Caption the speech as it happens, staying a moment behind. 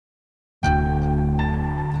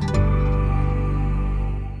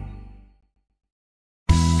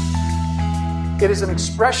It is an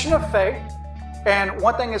expression of faith, and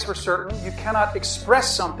one thing is for certain, you cannot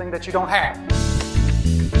express something that you don't have.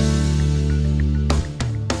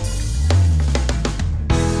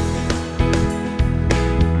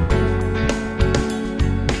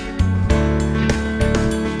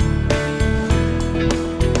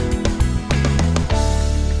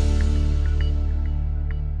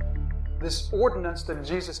 This ordinance that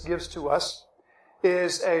Jesus gives to us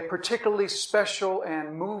is a particularly special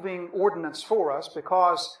and moving ordinance for us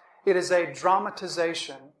because it is a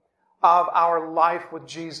dramatization of our life with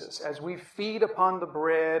Jesus. As we feed upon the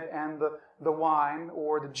bread and the wine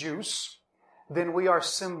or the juice, then we are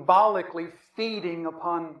symbolically feeding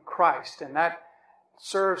upon Christ. And that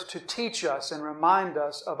serves to teach us and remind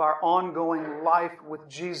us of our ongoing life with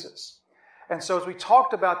Jesus. And so as we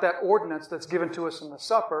talked about that ordinance that's given to us in the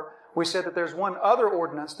supper, we said that there's one other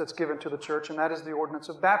ordinance that's given to the church, and that is the ordinance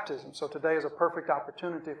of baptism. So today is a perfect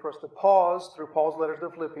opportunity for us to pause through Paul's letter to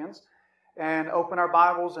the Philippians and open our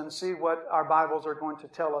Bibles and see what our Bibles are going to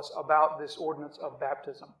tell us about this ordinance of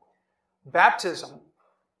baptism. Baptism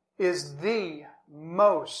is the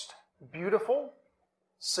most beautiful,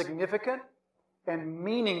 significant, and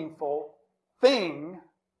meaningful thing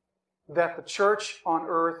that the church on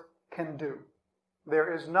earth can do.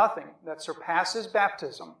 There is nothing that surpasses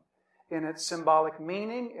baptism in its symbolic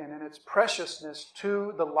meaning and in its preciousness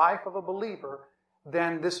to the life of a believer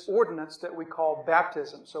than this ordinance that we call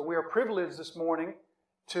baptism. So we are privileged this morning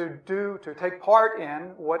to take part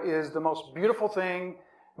in what is the most beautiful thing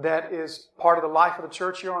that is part of the life of the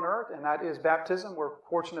church here on earth, and that is baptism. We're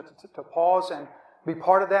fortunate to pause and be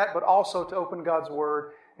part of that, but also to open God's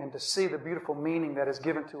Word and to see the beautiful meaning that is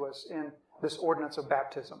given to us in this ordinance of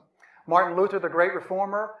baptism. Martin Luther, the great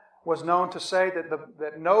reformer, was known to say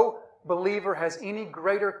that no believer has any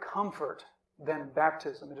greater comfort than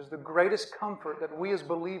baptism. It is the greatest comfort that we as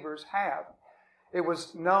believers have. It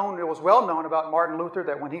was well known about Martin Luther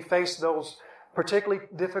that when he faced those particularly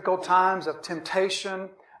difficult times of temptation,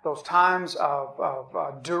 those times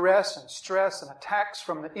of duress and stress and attacks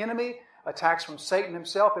from the enemy, attacks from Satan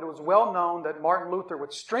himself, it was well known that Martin Luther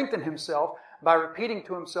would strengthen himself by repeating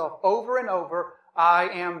to himself over and over, I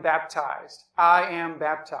am baptized. I am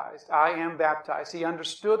baptized. I am baptized. He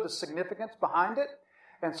understood the significance behind it,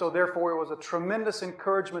 and so therefore it was a tremendous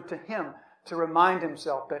encouragement to him to remind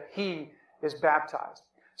himself that he is baptized.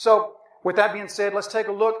 So, with that being said, let's take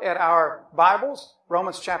a look at our Bibles.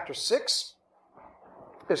 Romans chapter 6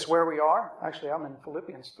 is where we are. Actually, I'm in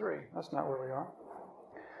Philippians 3. That's not where we are.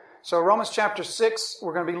 So, Romans chapter 6,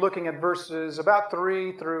 we're going to be looking at verses about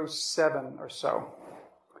 3 through 7 or so.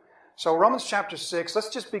 So Romans chapter 6, let's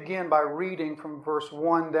just begin by reading from verse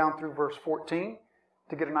 1 down through verse 14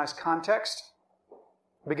 to get a nice context.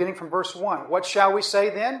 Beginning from verse 1. What shall we say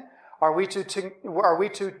then? Are we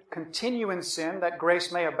to continue in sin that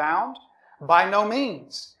grace may abound? By no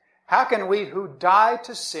means. How can we who died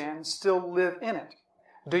to sin still live in it?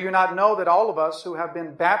 Do you not know that all of us who have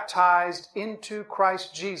been baptized into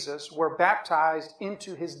Christ Jesus were baptized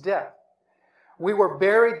into His death? We were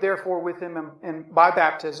buried, therefore, with Him by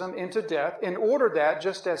baptism into death, in order that,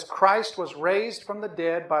 just as Christ was raised from the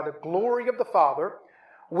dead by the glory of the Father,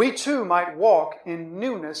 we too might walk in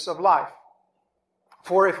newness of life.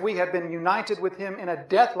 For if we have been united with Him in a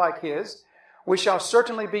death like His, we shall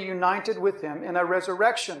certainly be united with Him in a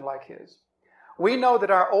resurrection like His. We know that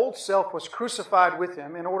our old self was crucified with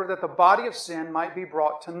Him in order that the body of sin might be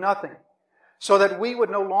brought to nothing, so that we would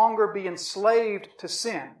no longer be enslaved to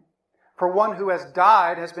sin. For one who has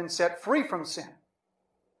died has been set free from sin.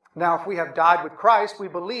 Now, if we have died with Christ, we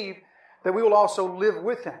believe that we will also live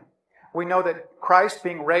with Him. We know that Christ,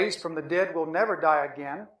 being raised from the dead, will never die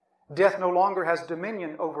again. Death no longer has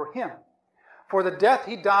dominion over Him. For the death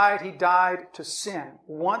He died to sin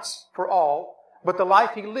once for all, but the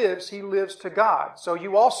life He lives to God. So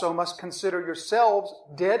you also must consider yourselves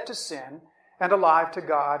dead to sin and alive to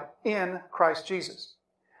God in Christ Jesus.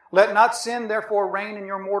 Let not sin therefore reign in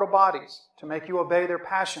your mortal bodies, to make you obey their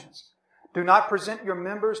passions. Do not present your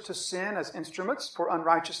members to sin as instruments for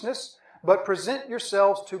unrighteousness, but present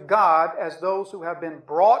yourselves to God as those who have been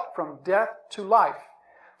brought from death to life.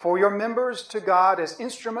 For your members to God as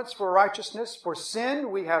instruments for righteousness, for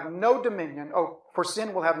sin will have no dominion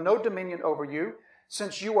over you,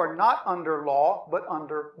 since you are not under law, but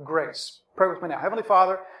under grace. Pray with me now. Heavenly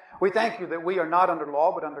Father, we thank You that we are not under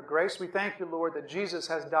law, but under grace. We thank You, Lord, that Jesus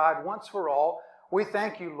has died once for all. We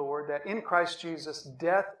thank You, Lord, that in Christ Jesus,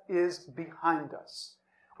 death is behind us.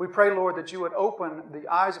 We pray, Lord, that You would open the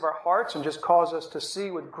eyes of our hearts and just cause us to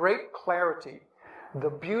see with great clarity the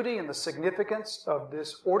beauty and the significance of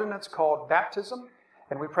this ordinance called baptism,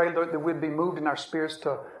 And we pray, Lord, that we'd be moved in our spirits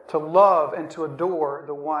to love and to adore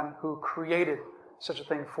the one who created such a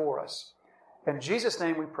thing for us. In Jesus'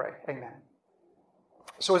 name we pray. Amen.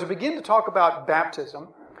 So as we begin to talk about baptism,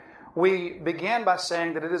 we began by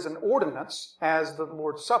saying that it is an ordinance, as the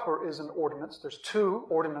Lord's Supper is an ordinance. There's two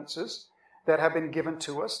ordinances that have been given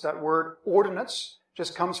to us. That word ordinance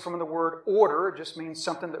just comes from the word order. It just means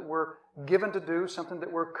something that we're given to do, something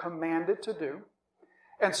that we're commanded to do.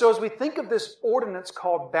 And so as we think of this ordinance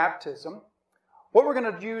called baptism, what we're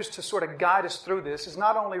going to use to sort of guide us through this is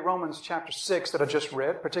not only Romans chapter 6 that I just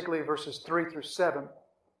read, particularly verses 3 through 7,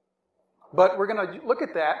 but we're going to look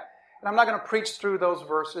at that, and I'm not going to preach through those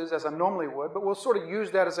verses as I normally would, but we'll sort of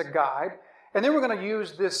use that as a guide. And then we're going to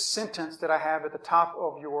use this sentence that I have at the top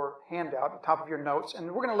of your handout, the top of your notes, and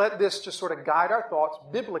we're going to let this just sort of guide our thoughts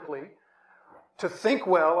biblically to think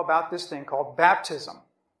well about this thing called baptism.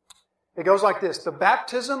 It goes like this: the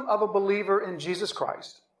baptism of a believer in Jesus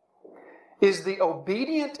Christ is the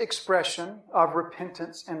obedient expression of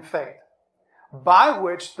repentance and faith, by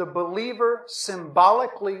which the believer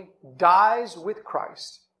symbolically dies with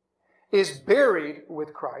Christ, is buried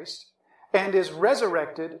with Christ, and is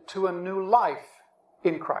resurrected to a new life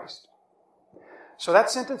in Christ. So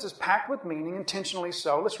that sentence is packed with meaning, intentionally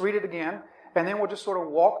so. Let's read it again, and then we'll just sort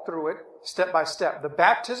of walk through it step by step. The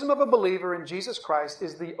baptism of a believer in Jesus Christ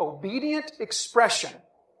is the obedient expression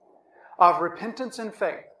of repentance and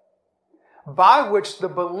faith, by which the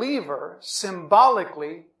believer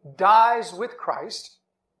symbolically dies with Christ,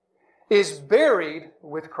 is buried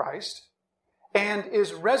with Christ, and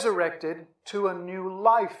is resurrected to a new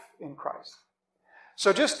life in Christ.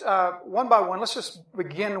 So just one by one, let's just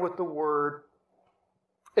begin with the word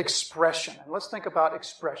expression. And let's think about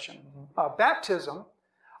expression. Baptism,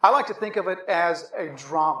 I like to think of it as a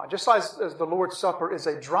drama. Just as the Lord's Supper is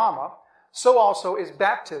a drama, so also is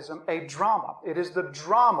baptism a drama. It is the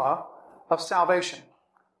drama of salvation.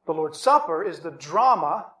 The Lord's Supper is the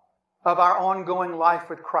drama of our ongoing life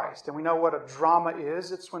with Christ. And we know what a drama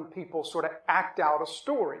is. It's when people sort of act out a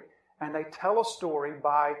story. And they tell a story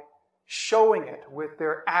by showing it with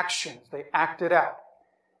their actions. They act it out.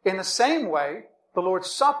 In the same way, the Lord's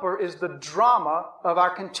Supper is the drama of our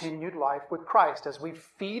continued life with Christ. As we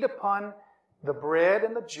feed upon the bread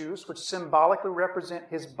and the juice, which symbolically represent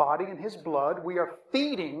His body and His blood, we are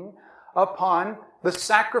feeding upon the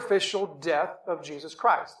sacrificial death of Jesus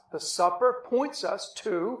Christ. The supper points us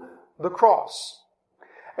to the cross.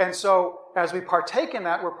 And so, as we partake in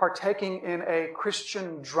that, we're partaking in a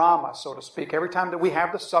Christian drama, so to speak. Every time that we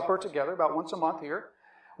have the supper together, about once a month here,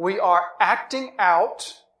 we are acting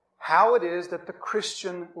out how it is that the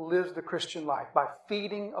Christian lives the Christian life, by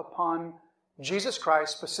feeding upon Jesus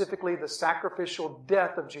Christ, specifically the sacrificial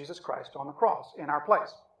death of Jesus Christ on the cross in our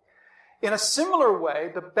place. In a similar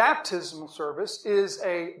way, the baptismal service is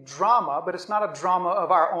a drama, but it's not a drama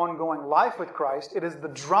of our ongoing life with Christ. It is the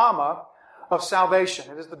drama of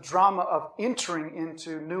salvation. It is the drama of entering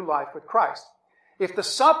into new life with Christ. If the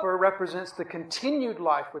supper represents the continued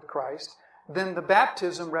life with Christ, then the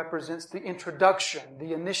baptism represents the introduction,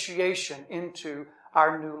 the initiation into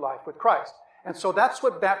our new life with Christ. And so that's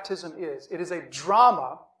what baptism is. It is a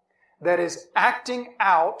drama that is acting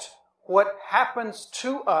out what happens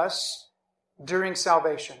to us during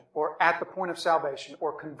salvation, or at the point of salvation,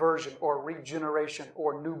 or conversion, or regeneration,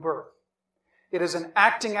 or new birth. It is an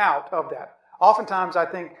acting out of that. Oftentimes I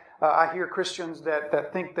think, I hear Christians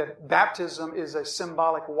that think that baptism is a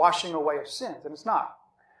symbolic washing away of sins, and it's not.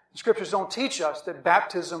 The Scriptures don't teach us that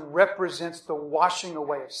baptism represents the washing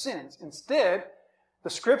away of sins. Instead,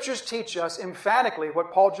 the Scriptures teach us emphatically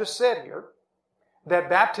what Paul just said here, that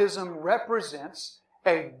baptism represents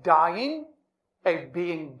a dying, a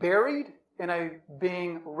being buried, and a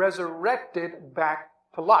being resurrected back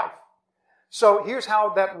to life. So here's how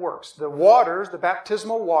that works. The waters, the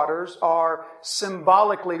baptismal waters, are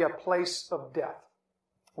symbolically a place of death.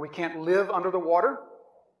 We can't live under the water.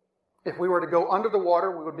 If we were to go under the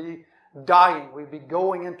water, we would be dying. We'd be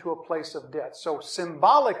going into a place of death. So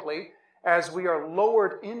symbolically, as we are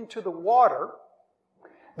lowered into the water,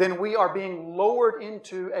 then we are being lowered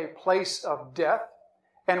into a place of death,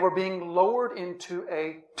 and we're being lowered into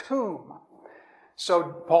a tomb. So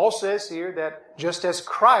Paul says here that just as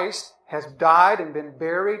Christ has died and been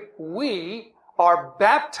buried, we are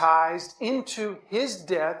baptized into His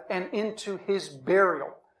death and into His burial.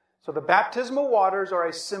 So the baptismal waters are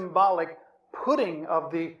a symbolic putting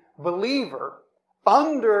of the believer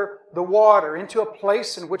under the water into a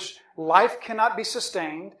place in which life cannot be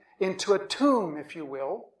sustained, into a tomb, if you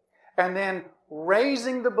will, and then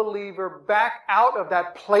raising the believer back out of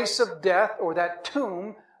that place of death or that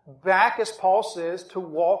tomb, back, as Paul says, to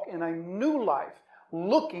walk in a new life,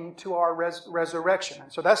 looking to our resurrection.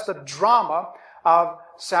 And so that's the drama of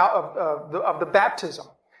the baptism.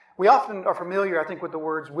 We often are familiar, I think, with the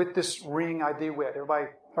words, with this ring I thee wed. Everybody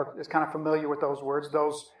is kind of familiar with those words.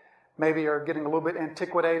 Those maybe are getting a little bit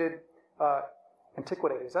antiquated.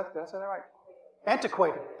 Antiquated, is that right?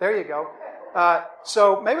 Antiquated, there you go.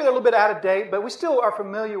 So maybe they're a little bit out of date, but we still are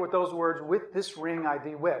familiar with those words, with this ring I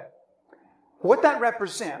thee wed. What that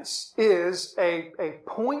represents is a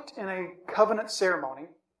point in a covenant ceremony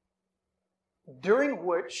during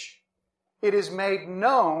which it is made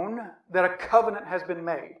known that a covenant has been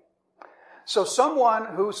made. So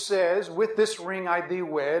someone who says, with this ring I thee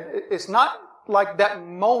wed, it's not like that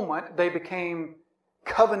moment they became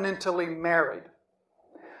covenantally married,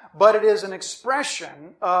 but it is an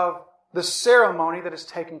expression of the ceremony that is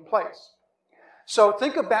taking place. So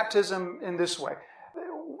think of baptism in this way.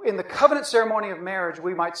 In the covenant ceremony of marriage,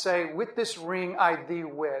 we might say, with this ring I thee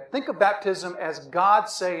wed. Think of baptism as God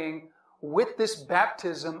saying, with this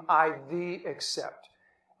baptism I thee accept.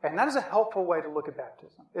 And that is a helpful way to look at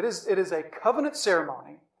baptism. It is a covenant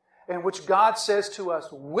ceremony in which God says to us,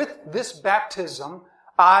 with this baptism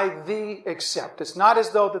I thee accept. It's not as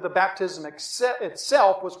though that the baptism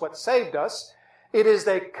itself was what saved us. It is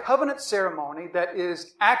a covenant ceremony that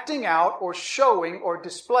is acting out or showing or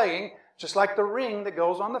displaying, just like the ring that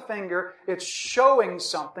goes on the finger, it's showing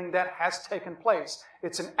something that has taken place.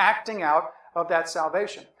 It's an acting out of that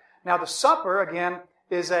salvation. Now the supper, again,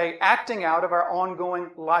 is a acting out of our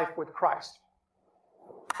ongoing life with Christ.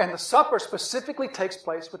 And the supper specifically takes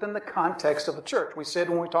place within the context of the church. We said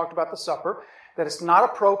when we talked about the supper that it's not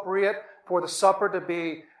appropriate for the supper to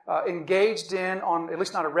be engaged in on, at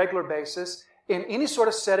least not a regular basis, in any sort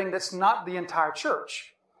of setting that's not the entire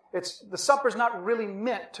church. The supper is not really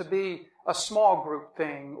meant to be a small group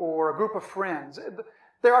thing or a group of friends.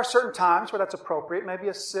 There are certain times where that's appropriate, maybe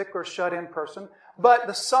a sick or shut-in person, but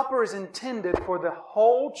the supper is intended for the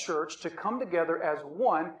whole church to come together as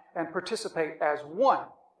one and participate as one.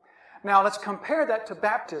 Now let's compare that to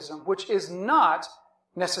baptism, which is not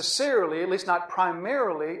necessarily, at least not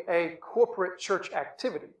primarily, a corporate church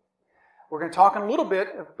activity. We're going to talk in a little bit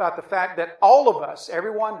about the fact that all of us,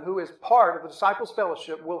 everyone who is part of the Disciples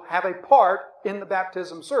Fellowship, will have a part in the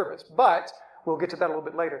baptism service. But we'll get to that a little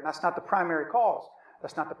bit later. And that's not the primary cause.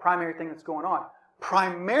 That's not the primary thing that's going on.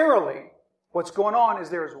 Primarily, what's going on is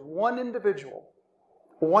there is one individual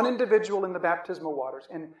in the baptismal waters.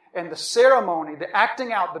 And the ceremony, the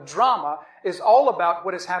acting out, the drama, is all about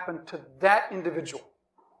what has happened to that individual.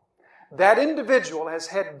 That individual has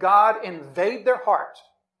had God invade their heart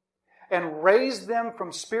and raised them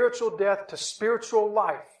from spiritual death to spiritual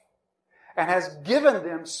life, and has given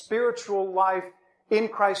them spiritual life in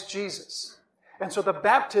Christ Jesus. And so the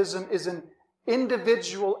baptism is an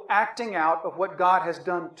individual acting out of what God has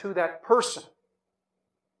done to that person.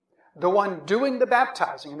 The one doing the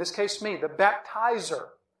baptizing, in this case me, the baptizer,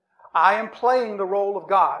 I am playing the role of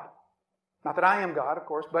God. Not that I am God, of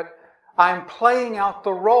course, but I am playing out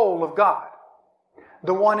the role of God.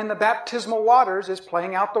 The one in the baptismal waters is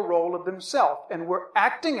playing out the role of themselves, and we're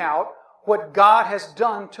acting out what God has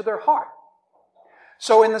done to their heart.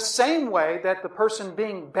 So in the same way that the person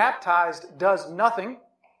being baptized does nothing,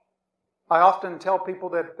 I often tell people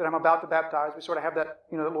that I'm about to baptize, we sort of have that,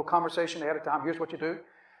 that little conversation ahead of time. Here's what you do.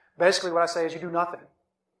 Basically what I say is you do nothing.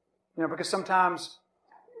 Because sometimes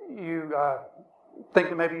you think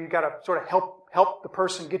that maybe you got to sort of help the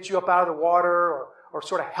person get you up out of the water, or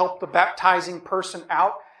sort of help the baptizing person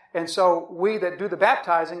out. And so we that do the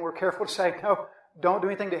baptizing, we're careful to say, no, don't do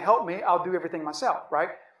anything to help me. I'll do everything myself, right?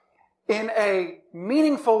 In a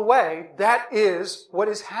meaningful way, that is what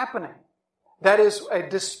is happening. That is a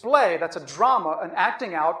display, that's a drama, an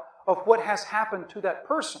acting out of what has happened to that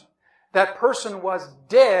person. That person was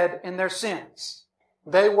dead in their sins.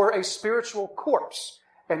 They were a spiritual corpse.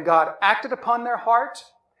 And God acted upon their heart.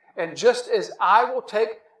 And just as I will take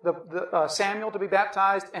Samuel to be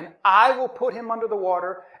baptized, and I will put him under the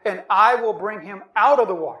water, and I will bring him out of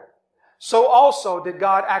the water, so also did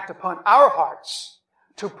God act upon our hearts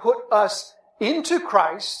to put us into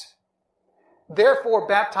Christ, therefore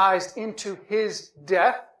baptized into His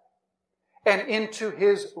death and into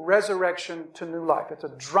His resurrection to new life. It's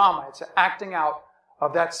a drama. It's an acting out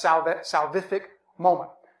of that salvific moment.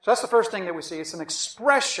 So that's the first thing that we see. It's an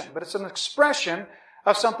expression, but it's an expression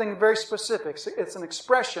of something very specific. It's an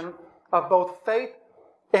expression of both faith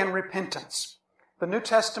and repentance. The New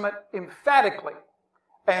Testament emphatically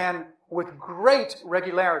and with great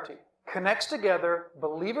regularity connects together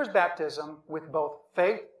believers' baptism with both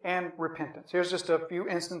faith and repentance. Here's just a few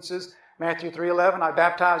instances. Matthew 3:11, I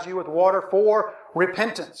baptize you with water for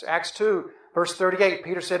repentance. Acts 2, Verse 38,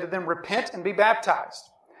 Peter said to them, repent and be baptized.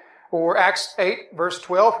 Or Acts 8, verse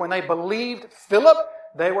 12, when they believed Philip,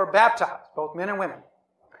 they were baptized, both men and women.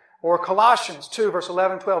 Or Colossians 2, verse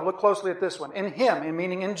 11 and 12, look closely at this one. In Him, in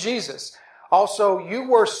meaning in Jesus, also you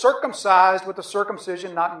were circumcised with a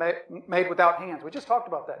circumcision not made without hands. We just talked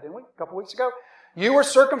about that, didn't we? A couple weeks ago. You were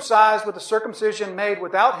circumcised with a circumcision made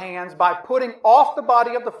without hands by putting off the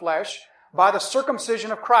body of the flesh by the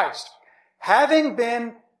circumcision of Christ, having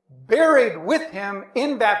been buried with Him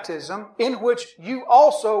in baptism, in which you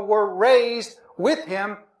also were raised with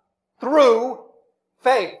Him through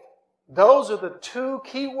faith. Those are the two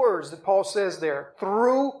key words that Paul says there.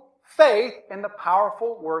 Through faith in the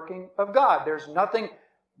powerful working of God. There's nothing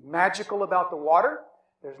magical about the water.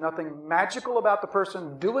 There's nothing magical about the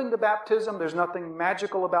person doing the baptism. There's nothing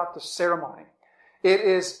magical about the ceremony. It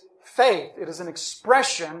is faith. It is an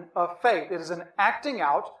expression of faith. It is an acting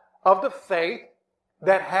out of the faith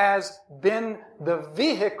that has been the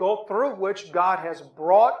vehicle through which God has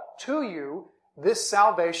brought to you this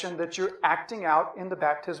salvation that you're acting out in the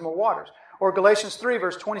baptismal waters. Or Galatians 3,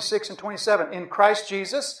 verse 26 and 27. In Christ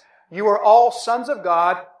Jesus, you are all sons of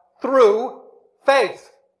God through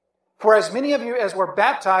faith. For as many of you as were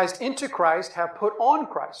baptized into Christ have put on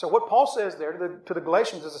Christ. So what Paul says there to the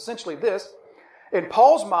Galatians is essentially this. In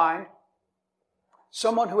Paul's mind,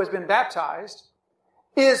 someone who has been baptized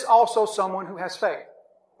is also someone who has faith.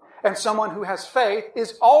 And someone who has faith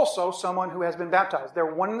is also someone who has been baptized.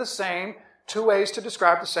 They're one and the same, two ways to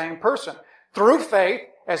describe the same person. Through faith,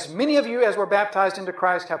 as many of you as were baptized into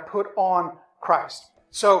Christ have put on Christ.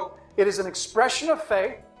 So it is an expression of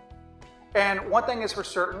faith. And one thing is for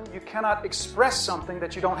certain, you cannot express something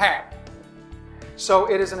that you don't have. So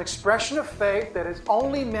it is an expression of faith that is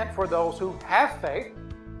only meant for those who have faith.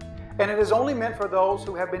 And it is only meant for those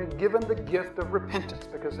who have been given the gift of repentance,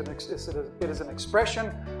 because it is an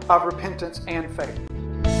expression of repentance and faith.